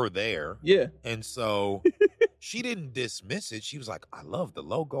 We were there. Yeah. And so she didn't dismiss it. She was like, I love the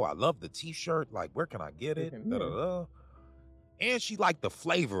logo. I love the T-shirt. Like, where can I get it? Da, da, da. And she liked the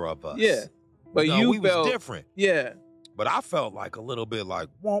flavor of us. Yeah. But we was different. Yeah. But I felt like a little bit like,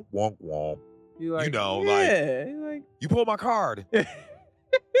 womp, womp, womp. Like, you know, like, you pull my card.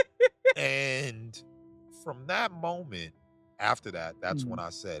 And from that moment, after that, that's when I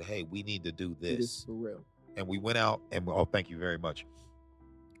said, hey, we need to do this. It is for real. And we went out and, oh, thank you very much.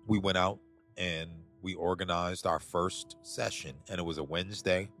 We went out and we organized our first session, and it was a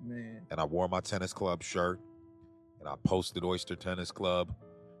Wednesday. Man. And I wore my tennis club shirt, and I posted Oyster Tennis Club.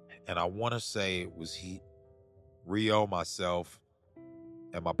 And I want to say it was Rio, myself,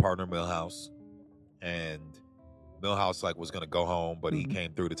 and my partner Millhouse. And Millhouse like was gonna go home, but he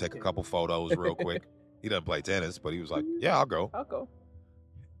came through to take a couple photos real quick. He doesn't play tennis, but he was like, "Yeah, I'll go."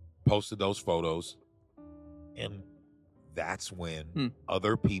 Posted those photos, and that's when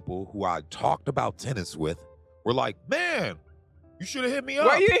other people who I talked about tennis with were like, "Man, you should have hit me up.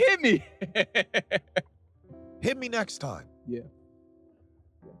 Why you hit me? Hit me next time." Yeah.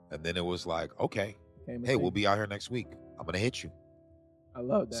 And then it was like, okay, hey, we'll be out here next week. I'm going to hit you. I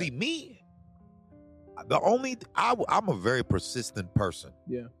love that. See, me, I'm a very persistent person.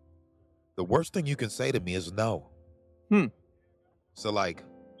 Yeah. The worst thing you can say to me is no. So, like,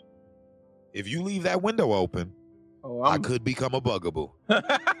 if you leave that window open, I could become a bugaboo.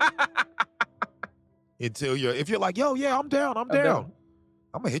 If you're like, yo, yeah, I'm down. I'm going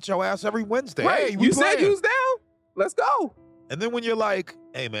to hit your ass every Wednesday. Right. Hey, you said you was down. Let's go. And then when you're like,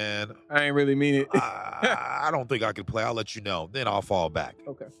 hey, man, I ain't really mean it. I don't think I can play. I'll let you know. Then I'll fall back.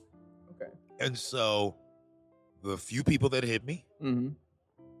 Okay. And so the few people that hit me, then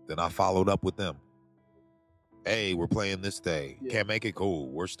I followed up with them. Hey, we're playing this day. Yeah. Can't make it, cool.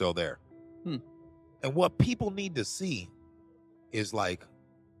 We're still there. And what people need to see is like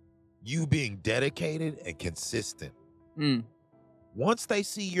you being dedicated and consistent. Once they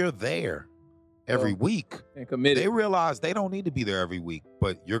see you're there every week and committed, they realize they don't need to be there every week,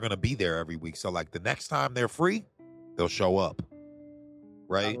 but you're going to be there every week. So like the next time they're free, they'll show up.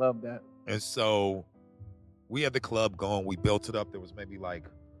 Right? I love that. And so we had the club going. We built it up. There was maybe like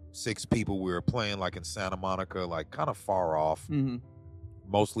 6 people. We were playing like in Santa Monica, like kind of far off,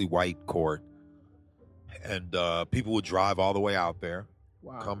 mostly white court. And people would drive all the way out there,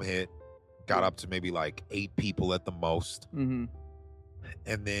 come hit, got up to maybe like 8 people at the most. And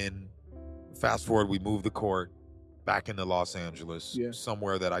then fast forward, we moved the court back into Los Angeles,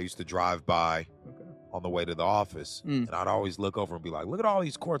 somewhere that I used to drive by on the way to the office. And I'd always look over and be like, look at all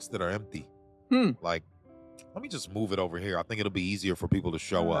these courts that are empty. Like, let me just move it over here. I think it'll be easier for people to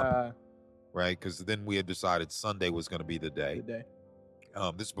show up. Right? Because then we had decided Sunday was going to be the day.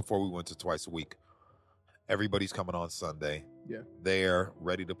 This is before we went to twice a week. Everybody's coming on Sunday. Yeah. They're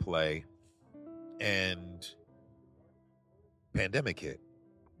ready to play. And pandemic hit.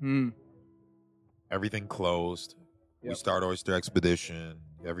 Everything closed. Yep. We start Oyster Expedition.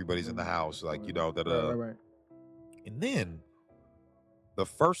 Everybody's in the house. Like, you know, Right. And then the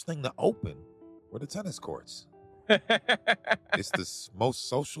first thing to open were the tennis courts. It's the most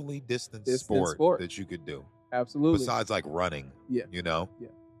socially distant sport that you could do. Absolutely. Besides like running. Yeah. You know? Yeah.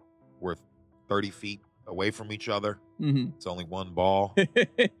 We're 30 feet away from each other. Mm-hmm. It's only one ball.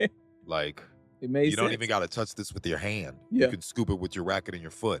 Like, it made you sense. don't even got to touch this with your hand. Yeah. You can scoop it with your racket and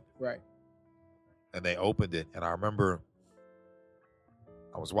your foot. Right. And they opened it. And I remember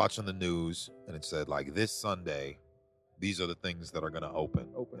I was watching the news and it said, like, this Sunday, these are the things that are going to open.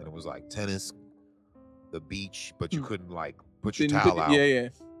 And it was like tennis, the beach, but you couldn't, like, put your towel out. Yeah.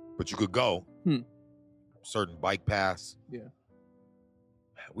 But you could go. Certain bike paths. Yeah.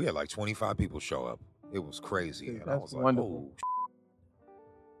 We had like 25 people show up. It was crazy. Dude, and I was like, wonderful. oh.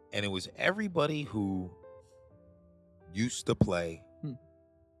 And it was everybody who used to play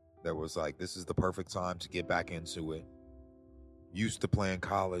that was like, this is the perfect time to get back into it. Used to play in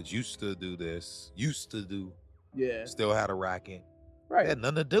college, used to do this, still had a racket. Right. Had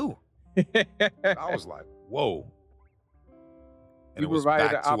nothing to do. I was like, whoa. And you it was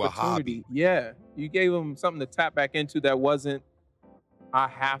provided back an to a opportunity. hobby. Yeah. You gave them something to tap back into that wasn't,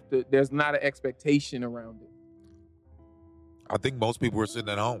 there's not an expectation around it. I think most people were sitting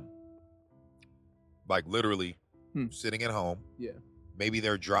at home. Like literally sitting at home. Yeah. Maybe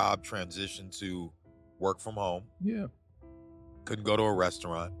their job transitioned to work from home. Yeah. Couldn't go to a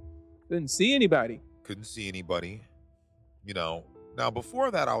restaurant. Couldn't see anybody. You know. Now,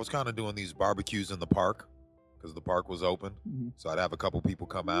 before that, I was kind of doing these barbecues in the park because the park was open. Mm-hmm. So I'd have a couple people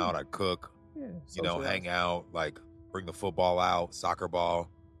come out. I'd cook, hang out, like bring the football out, soccer ball,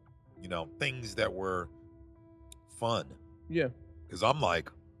 things that were fun. Yeah. Because I'm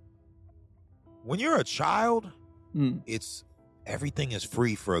like, when you're a child, everything is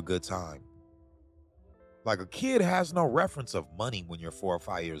free for a good time. Like a kid has no reference of money when you're 4 or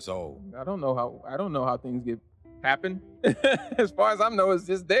 5 years old. I don't know how things happen. As far as I know, it's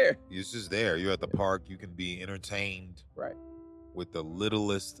just there. It's just there. You're at the park. You can be entertained with the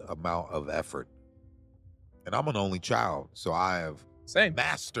littlest amount of effort. And I'm an only child, so I have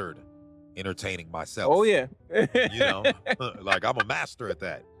mastered entertaining myself. Oh, yeah. Like I'm a master at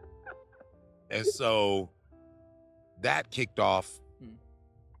that. And so that kicked off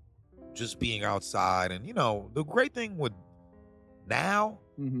just being outside. And, the great thing with now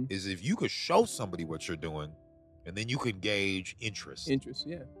is if you could show somebody what you're doing and then you can gauge interest.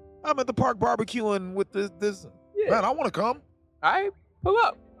 Yeah. I'm at the park barbecuing with this. Yeah. Man, I want to come. I pull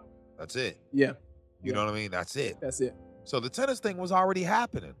up. That's it. Yeah. You know what I mean? That's it. That's it. So the tennis thing was already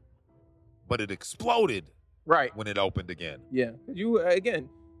happening, but it exploded when it opened again. Yeah. I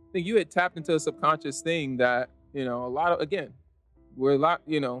think you had tapped into a subconscious thing that,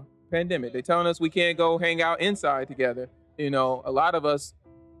 pandemic. They're telling us we can't go hang out inside together. A lot of us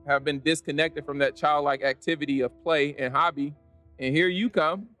have been disconnected from that childlike activity of play and hobby. And here you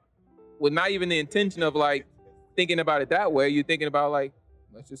come with not even the intention of like thinking about it that way. You're thinking about like,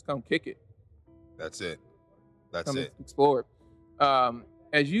 let's just come kick it. That's it. Explore it.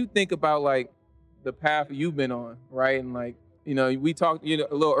 As you think about like the path you've been on, right? And like, we talked, a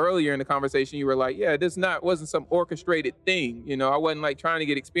little earlier in the conversation, you were like, yeah, this wasn't some orchestrated thing. I wasn't like trying to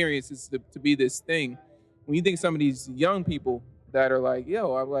get experiences to be this thing. When you think of some of these young people that are like,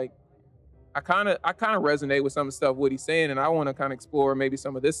 yo, I'm like, I kind of resonate with some of the stuff what he's saying, and I want to kind of explore maybe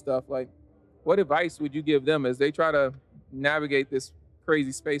some of this stuff. Like, what advice would you give them as they try to navigate this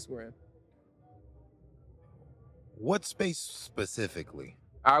crazy space we're in? What space specifically?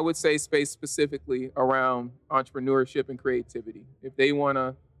 I would say space specifically around entrepreneurship and creativity. If they want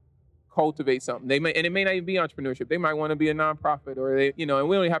to cultivate something, and it may not even be entrepreneurship. They might want to be a nonprofit, or and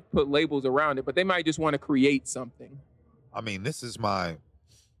we don't have to put labels around it, but they might just want to create something. I mean, this is I've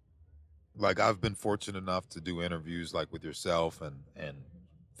been fortunate enough to do interviews like with yourself and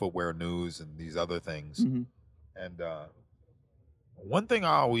Footwear News and these other things. Mm-hmm. And one thing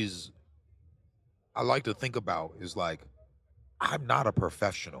I like to think about is like, I'm not a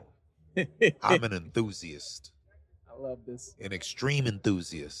professional. I'm an enthusiast. I love this. An extreme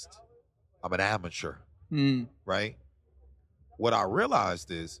enthusiast. I'm an amateur, right? What I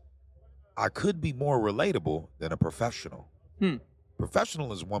realized is I could be more relatable than a professional.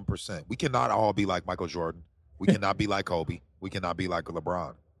 Professional is 1%. We cannot all be like Michael Jordan. We cannot be like Kobe. We cannot be like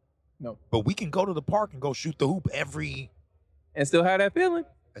LeBron. No. But we can go to the park and go shoot the hoop and still have that feeling.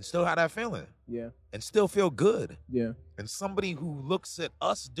 and still have that feeling. Yeah. And still feel good. Yeah. And somebody who looks at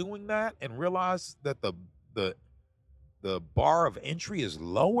us doing that and realize that the bar of entry is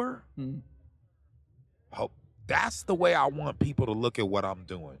lower. That's the way I want people to look at what I'm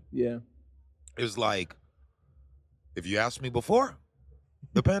doing. Yeah. It's like, if you asked me before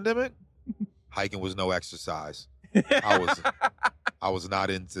the pandemic, hiking was no exercise. I was not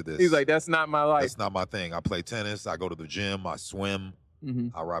into this. He's like, that's not my life. That's not my thing. I play tennis. I go to the gym. I swim.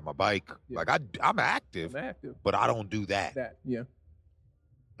 I ride my bike. Yeah. Like I'm active, but I don't do that. Yeah.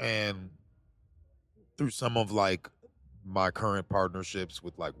 And through some of like my current partnerships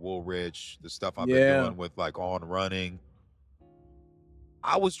with like Woolrich, the stuff I've been doing with like On Running,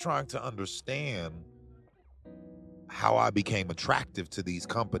 I was trying to understand how I became attractive to these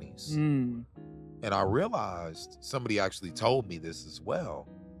companies. And I realized, somebody actually told me this as well,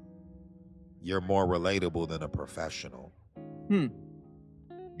 you're more relatable than a professional.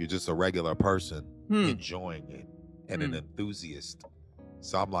 You're just a regular person enjoying it and an enthusiast.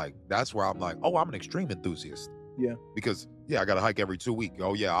 So I'm like, that's where I'm like, oh, I'm an extreme enthusiast. Yeah. Because, I got to hike every 2 weeks.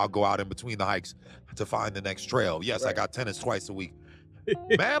 Oh, yeah, I'll go out in between the hikes to find the next trail. Yes, I got tennis twice a week.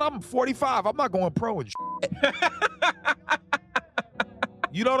 Man, I'm 45. I'm not going pro and shit.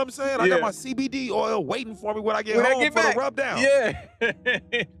 You know what I'm saying? I got my CBD oil waiting for me when I get home for the rub down. Yeah.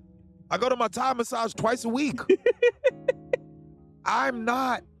 I go to my Thai massage twice a week. I'm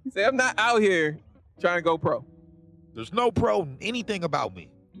not. You say, I'm not out here trying to go pro. There's no pro in anything about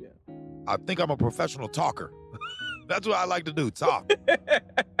me. Yeah. I think I'm a professional talker. That's what I like to do, talk.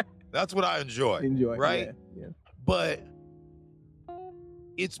 That's what I enjoy. Right? Yeah. But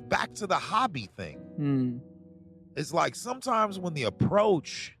it's back to the hobby thing. It's like sometimes when the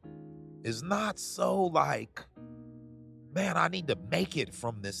approach is not so like, man, I need to make it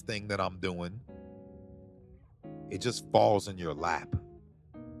from this thing that I'm doing, it just falls in your lap.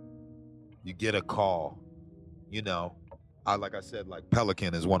 You get a call, like I said, like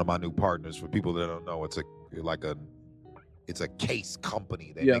Pelican is one of my new partners. For people that don't know, it's a case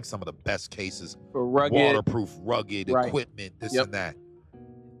company. They make some of the best cases for rugged, waterproof, rugged equipment, this and that.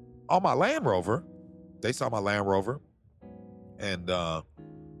 On my Land Rover, they saw my Land Rover, and a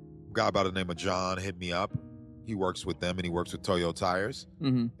guy by the name of John hit me up. He works with them, and he works with Toyo Tires.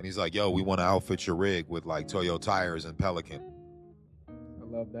 And he's like, yo, we want to outfit your rig with like Toyo Tires and Pelican.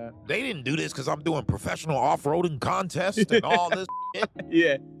 I love that. They didn't do this because I'm doing professional off-roading contests and all this shit.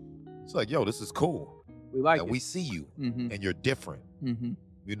 Yeah. It's like, yo, this is cool. We like it. We see you, and you're different, And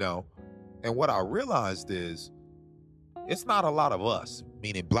what I realized is, it's not a lot of us,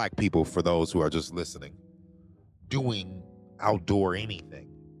 meaning black people, for those who are just listening, doing outdoor anything,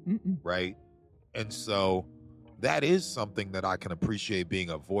 right? And so that is something that I can appreciate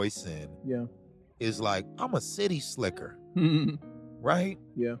being a voice in. Yeah. Is like, I'm a city slicker, right?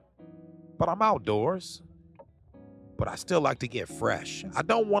 Yeah. But I'm outdoors. But I still like to get fresh. I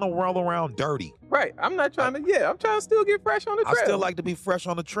don't want to roll around dirty. Right. I'm not trying I'm trying to still get fresh on the trail. I still like to be fresh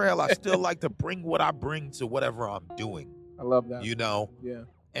on the trail. I still like to bring what I bring to whatever I'm doing. I love that. Yeah.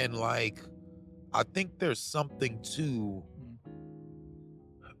 And like, I think there's something to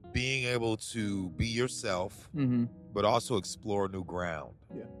being able to be yourself, but also explore new ground.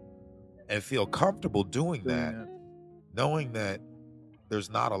 Yeah. And feel comfortable doing that, knowing that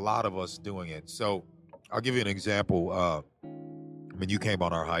there's not a lot of us doing it. So I'll give you an example. When you came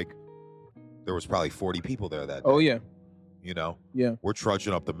on our hike, there was probably 40 people there that day. Oh, yeah. Yeah. We're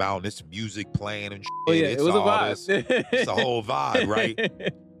trudging up the mountain. It's music playing and shit. Oh, yeah. It's It was a vibe. It's a whole vibe,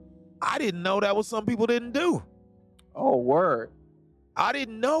 right? I didn't know that was some people didn't do. Oh, word. I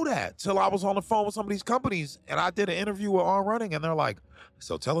didn't know that till I was on the phone with some of these companies, and I did an interview with On Running, and they're like,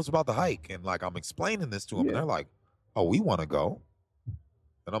 so tell us about the hike. And like, I'm explaining this to them, and they're like, oh, we want to go.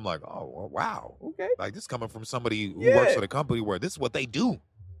 And I'm like, oh, well, wow. Okay. Like, this coming from somebody who works at a company where this is what they do.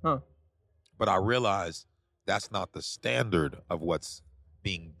 Huh. But I realized that's not the standard of what's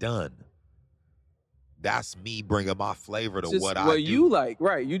being done. That's me bringing my flavor to what I do. What you like,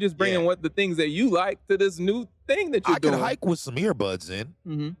 right. You just bringing the things that you like to this new thing that you're doing. I can hike with some earbuds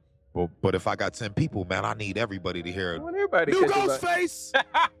in. But if I got 10 people, man, I need everybody to hear it. I want everybody New Ghostface!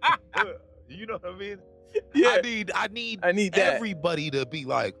 You know what I mean? Yeah. I need that. Everybody to be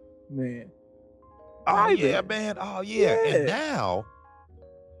like, man. Oh, yeah, man. Oh, yeah. And now,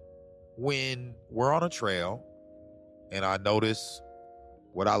 when we're on a trail and I notice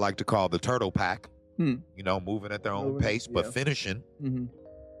what I like to call the turtle pack, moving at their own pace, but finishing,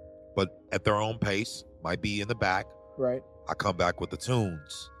 but at their own pace, might be in the back. Right. I come back with the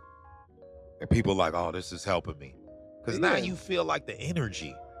tunes. And people are like, oh, this is helping me. Because now you feel like the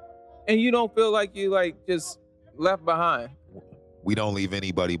energy. And you don't feel like you just left behind. We don't leave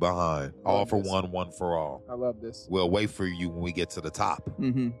anybody behind. All for one, one for all. I love this. We'll wait for you when we get to the top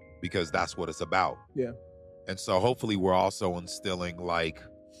because that's what it's about. Yeah. And so hopefully we're also instilling like,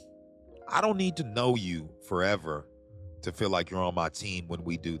 I don't need to know you forever to feel like you're on my team when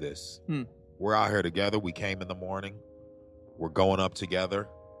we do this. We're out here together. We came in the morning. We're going up together.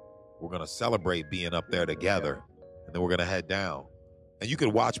 We're going to celebrate being up there together. And then we're going to head down. And you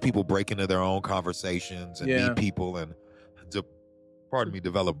can watch people break into their own conversations and meet people and,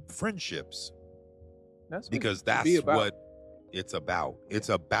 develop friendships. Because that's what it's about. It's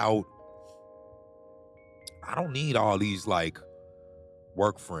about, I don't need all these like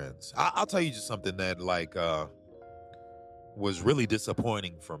work friends. I'll tell you just something that like was really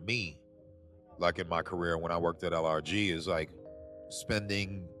disappointing for me, like in my career when I worked at LRG, is like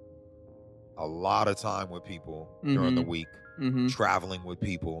spending a lot of time with people during the week, traveling with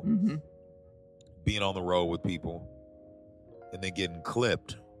people, being on the road with people, and then getting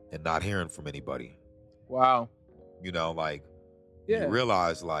clipped and not hearing from anybody. Wow. You know, like you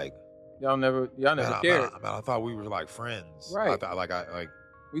realize like y'all never cared. I thought we were like friends. Right. I thought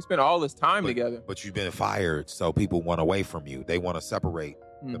we spent all this time together. But you've been fired, so people want away from you. They want to separate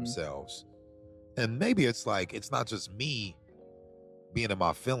themselves. And maybe it's like, it's not just me being in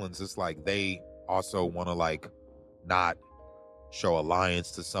my feelings. It's like they also want to like not show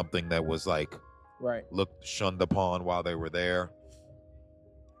alliance to something that was like looked shunned upon while they were there.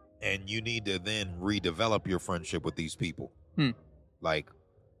 And you need to then redevelop your friendship with these people. Like,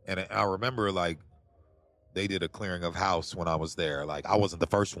 and I remember like they did a clearing of house when I was there. Like I wasn't the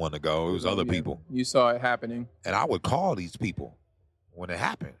first one to go. It was other people. You saw it happening. And I would call these people when it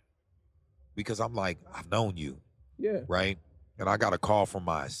happened because I'm like, I've known you. Yeah. Right. And I got a call from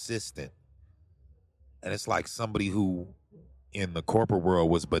my assistant. And it's like somebody who in the corporate world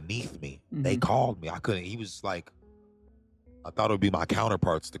was beneath me. They called me. He was like, I thought it would be my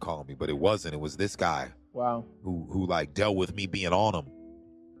counterparts to call me, but it wasn't. It was this guy. Wow. Who like dealt with me being on him.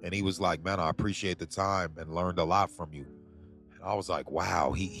 And he was like, man, I appreciate the time and learned a lot from you. And I was like,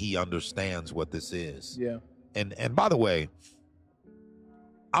 wow, he understands what this is. Yeah. And by the way,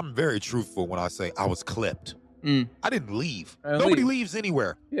 I'm very truthful when I say I was clipped. I didn't leave. Nobody leaves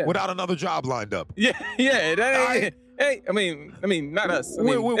anywhere without another job lined up. Yeah. That ain't, hey, I mean, not us.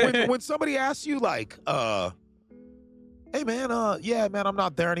 When somebody asks you like, hey man, man, I'm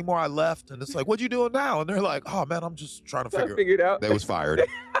not there anymore. I left. And it's like, what you doing now? And they're like, oh man, I'm just trying to figure it out. They was fired.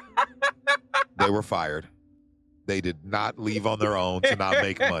 They were fired. They did not leave on their own to not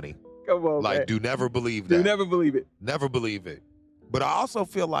make money. Come on, like, man. do never believe that. Do never believe it. Never believe it. But I also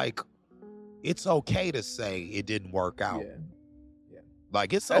feel like it's okay to say it didn't work out. Yeah.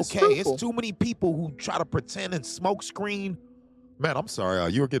 Like, it's That's okay. truthful. It's too many people who try to pretend and smoke screen. Man, I'm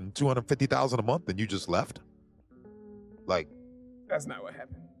sorry. You were getting $250,000 a month and you just left. Like, that's not what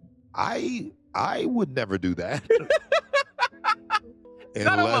happened. I would never do that.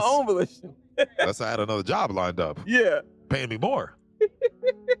 Not on my own volition. Unless I had another job lined up. Yeah. Paying me more.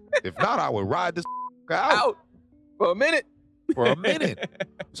 If not, I would ride this out for a minute.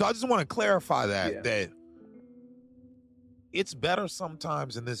 So I just want to clarify that it's better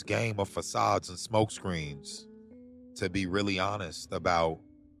sometimes in this game of facades and smokescreens to be really honest about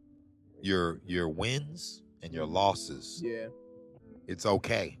your wins and your losses. Yeah. It's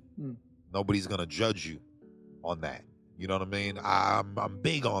okay. Nobody's gonna judge you on that. You know what I mean? I'm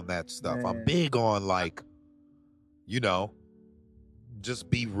big on that stuff. Man. I'm big on like, just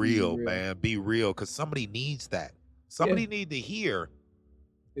be real, man. Be real, because somebody needs that. Somebody need to hear.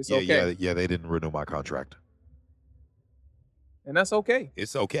 It's okay. Yeah, they didn't renew my contract. And that's okay.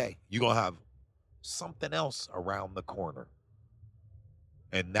 It's okay. You're gonna have something else around the corner.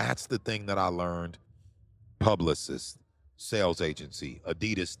 And that's the thing that I learned. Publicist, sales agency,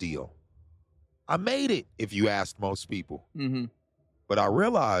 Adidas deal. I made it, if you asked most people. But I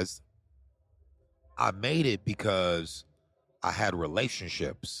realized I made it because I had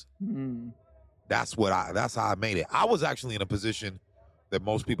relationships. That's how I made it. I was actually in a position that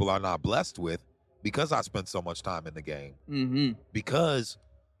most people are not blessed with because I spent so much time in the game. Because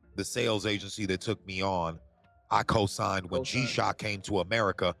the sales agency that took me on, I co-signed when G-Shock came to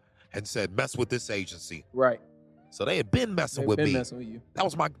America and said, mess with this agency. Right. So they had been messing with me. Messing with you.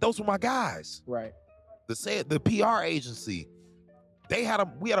 Those were my guys. Right. The PR agency, we had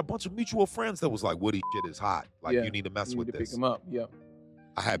a bunch of mutual friends that was like, Woody, shit is hot. Like, you need to mess with this. Pick them up. Yeah.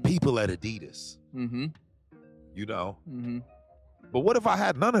 I had people at Adidas. But what if I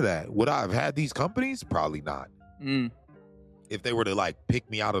had none of that? Would I have had these companies? Probably not. If they were to like pick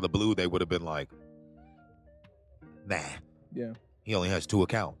me out of the blue, they would have been like, nah. Yeah. He only has 2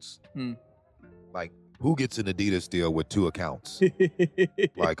 accounts. Like, Who gets an Adidas deal with 2 accounts?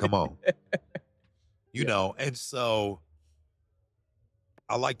 Like, come on. You know, and so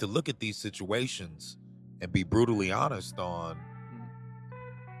I like to look at these situations and be brutally honest on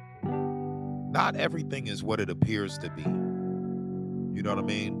not everything is what it appears to be. You know what I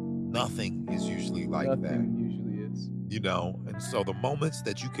mean? Nothing is usually like that. Nothing usually is. You know, and so the moments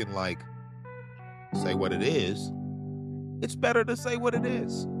that you can like say what it is, it's better to say what it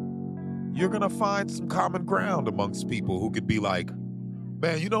is. You're going to find some common ground amongst people who could be like,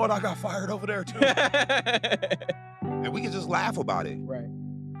 man, you know what? I got fired over there too. And we can just laugh about it. Right.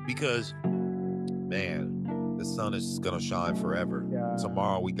 Because, man, the sun is going to shine forever. Yeah.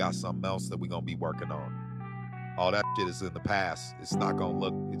 Tomorrow we got something else that we're going to be working on. All that shit is in the past. It's not going to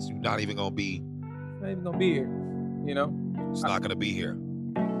look, it's not even going to be. It's not even going to be here, you know? It's not going to be here.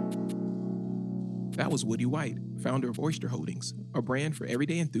 That was Woody White, founder of Oyster Holdings, a brand for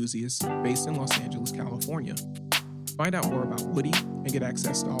everyday enthusiasts based in Los Angeles, California. Find out more about Woody and get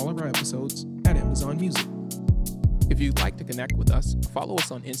access to all of our episodes at Amazon Music. If you'd like to connect with us, follow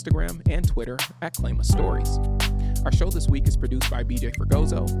us on Instagram and Twitter at Claim Us Stories. Our show this week is produced by BJ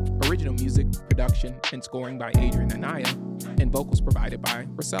Fregoso, original music, production, and scoring by Adrian Anaya, and vocals provided by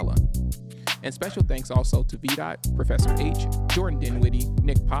Rosella. And special thanks also to VDOT, Professor H, Jordan Dinwiddie,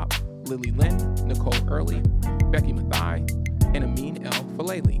 Nick Pop, Lily Lynn, Nicole Early, Becky Mathai, and Amin El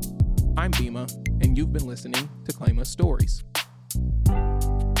Faleli. I'm Bima, and you've been listening to Claim Us Stories.